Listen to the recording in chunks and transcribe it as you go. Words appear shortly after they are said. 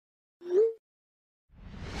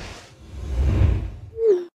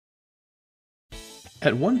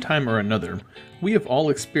At one time or another, we have all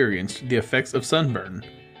experienced the effects of sunburn,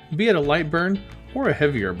 be it a light burn or a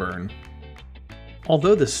heavier burn.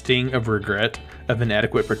 Although the sting of regret of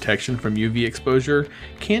inadequate protection from UV exposure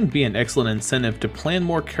can be an excellent incentive to plan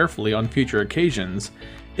more carefully on future occasions,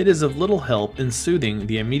 it is of little help in soothing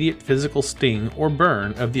the immediate physical sting or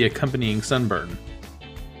burn of the accompanying sunburn.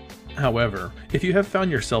 However, if you have found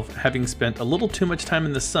yourself having spent a little too much time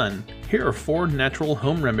in the sun, here are 4 natural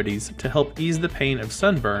home remedies to help ease the pain of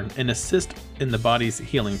sunburn and assist in the body's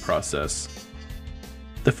healing process.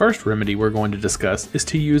 The first remedy we're going to discuss is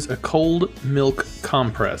to use a cold milk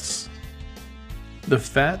compress. The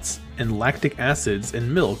fats and lactic acids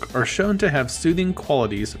in milk are shown to have soothing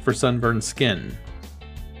qualities for sunburned skin.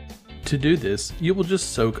 To do this, you will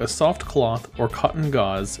just soak a soft cloth or cotton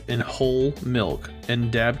gauze in whole milk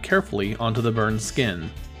and dab carefully onto the burned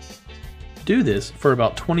skin. Do this for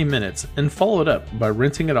about 20 minutes and follow it up by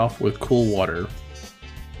rinsing it off with cool water.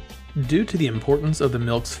 Due to the importance of the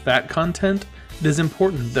milk's fat content, it is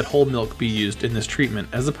important that whole milk be used in this treatment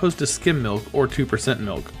as opposed to skim milk or 2%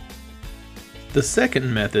 milk. The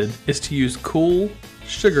second method is to use cool,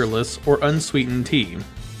 sugarless, or unsweetened tea.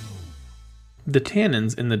 The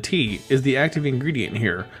tannins in the tea is the active ingredient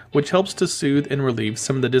here, which helps to soothe and relieve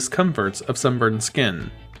some of the discomforts of sunburned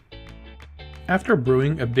skin. After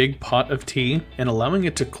brewing a big pot of tea and allowing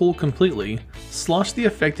it to cool completely, slosh the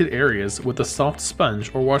affected areas with a soft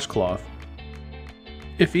sponge or washcloth.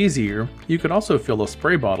 If easier, you could also fill a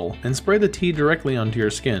spray bottle and spray the tea directly onto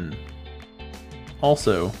your skin.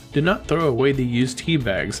 Also, do not throw away the used tea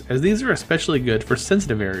bags, as these are especially good for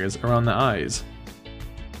sensitive areas around the eyes.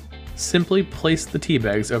 Simply place the tea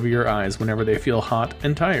bags over your eyes whenever they feel hot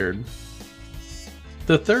and tired.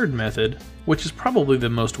 The third method, which is probably the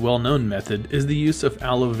most well-known method, is the use of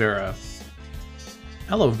aloe vera.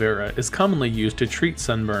 Aloe vera is commonly used to treat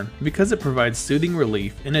sunburn because it provides soothing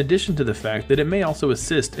relief in addition to the fact that it may also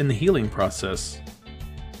assist in the healing process.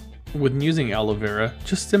 When using aloe vera,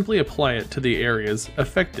 just simply apply it to the areas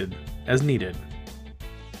affected as needed.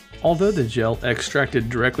 Although the gel extracted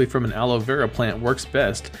directly from an aloe vera plant works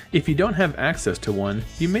best, if you don't have access to one,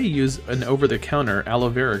 you may use an over-the-counter aloe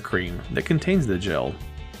vera cream that contains the gel.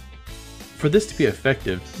 For this to be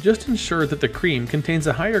effective, just ensure that the cream contains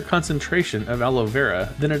a higher concentration of aloe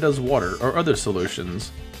vera than it does water or other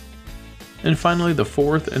solutions. And finally, the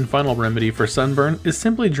fourth and final remedy for sunburn is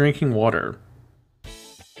simply drinking water.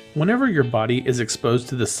 Whenever your body is exposed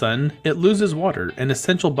to the sun, it loses water and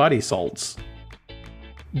essential body salts.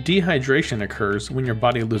 Dehydration occurs when your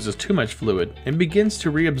body loses too much fluid and begins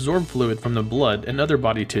to reabsorb fluid from the blood and other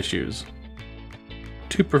body tissues.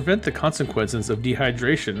 To prevent the consequences of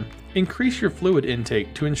dehydration, increase your fluid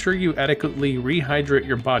intake to ensure you adequately rehydrate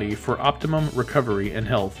your body for optimum recovery and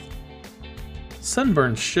health.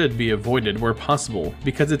 Sunburn should be avoided where possible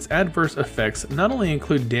because its adverse effects not only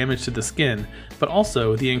include damage to the skin, but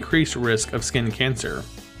also the increased risk of skin cancer.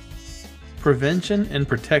 Prevention and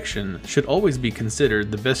protection should always be considered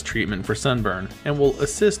the best treatment for sunburn and will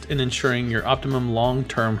assist in ensuring your optimum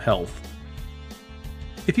long-term health.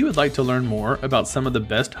 If you would like to learn more about some of the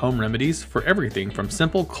best home remedies for everything from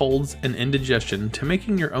simple colds and indigestion to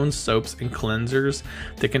making your own soaps and cleansers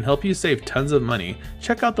that can help you save tons of money,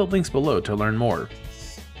 check out the links below to learn more.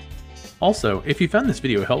 Also, if you found this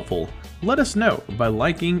video helpful, let us know by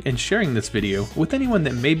liking and sharing this video with anyone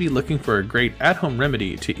that may be looking for a great at-home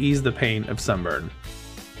remedy to ease the pain of sunburn.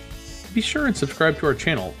 Be sure and subscribe to our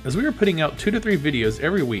channel, as we are putting out 2 to 3 videos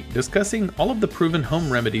every week discussing all of the proven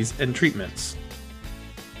home remedies and treatments.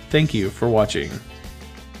 Thank you for watching.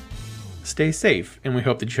 Stay safe, and we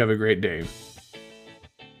hope that you have a great day.